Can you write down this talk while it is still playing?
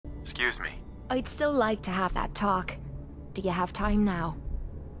Excuse me. I'd still like to have that talk. Do you have time now?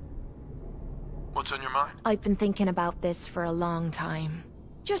 What's on your mind? I've been thinking about this for a long time.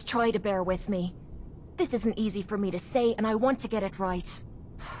 Just try to bear with me. This isn't easy for me to say, and I want to get it right.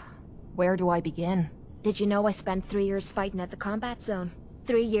 Where do I begin? Did you know I spent 3 years fighting at the combat zone?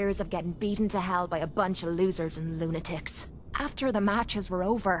 3 years of getting beaten to hell by a bunch of losers and lunatics. After the matches were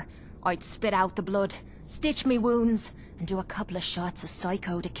over, I'd spit out the blood, stitch me wounds, and do a couple of shots of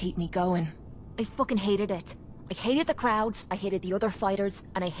Psycho to keep me going. I fucking hated it. I hated the crowds, I hated the other fighters,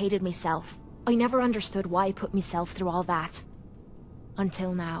 and I hated myself. I never understood why I put myself through all that.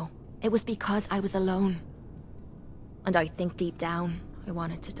 Until now. It was because I was alone. And I think deep down, I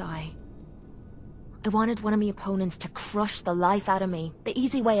wanted to die. I wanted one of my opponents to crush the life out of me, the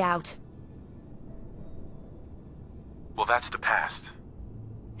easy way out. Well, that's the past.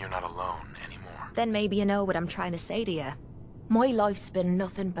 You're not alone anymore. Then maybe you know what I'm trying to say to you. My life's been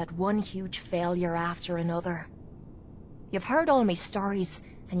nothing but one huge failure after another. You've heard all my stories,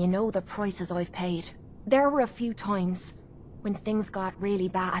 and you know the prices I've paid. There were a few times, when things got really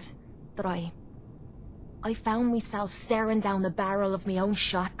bad, that I found myself staring down the barrel of my own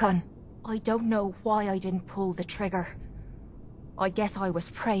shotgun. I don't know why I didn't pull the trigger. I guess I was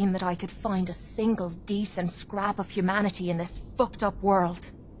praying that I could find a single decent scrap of humanity in this fucked up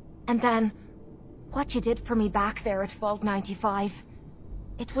world. And then, what you did for me back there at Vault 95,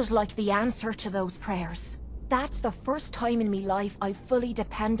 it was like the answer to those prayers. That's the first time in me life I fully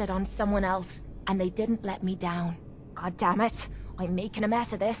depended on someone else, and they didn't let me down. God damn it, I'm making a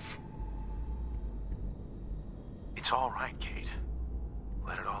mess of this. It's all right, Cait.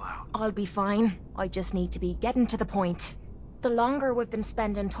 Let it all out. I'll be fine. I just need to be getting to the point. The longer we've been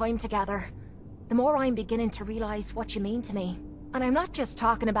spending time together, the more I'm beginning to realize what you mean to me. And I'm not just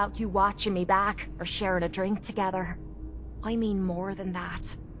talking about you watching me back or sharing a drink together. I mean more than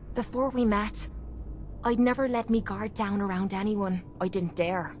that. Before we met, I'd never let me guard down around anyone. I didn't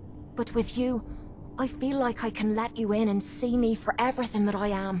dare. But with you, I feel like I can let you in and see me for everything that I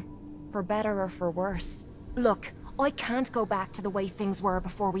am. For better or for worse. Look, I can't go back to the way things were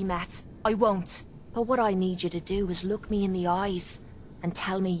before we met. I won't. But what I need you to do is look me in the eyes and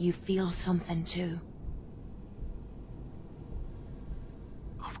tell me you feel something too.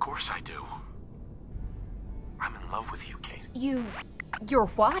 Of course I do. I'm in love with you, Cait. You're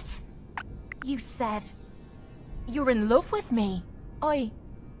what? You said... you're in love with me? I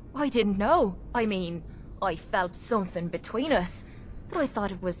didn't know. I mean, I felt something between us, but I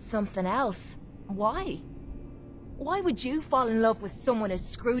thought it was something else. Why? Why would you fall in love with someone as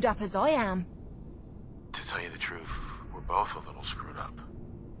screwed up as I am? To tell you the truth, we're both a little screwed up.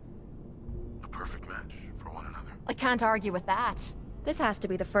 A perfect match for one another. I can't argue with that. This has to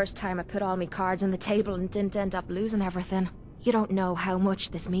be the first time I put all my cards on the table and didn't end up losing everything. You don't know how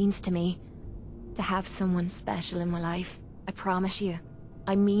much this means to me. To have someone special in my life. I promise you.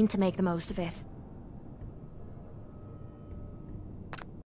 I mean to make the most of it.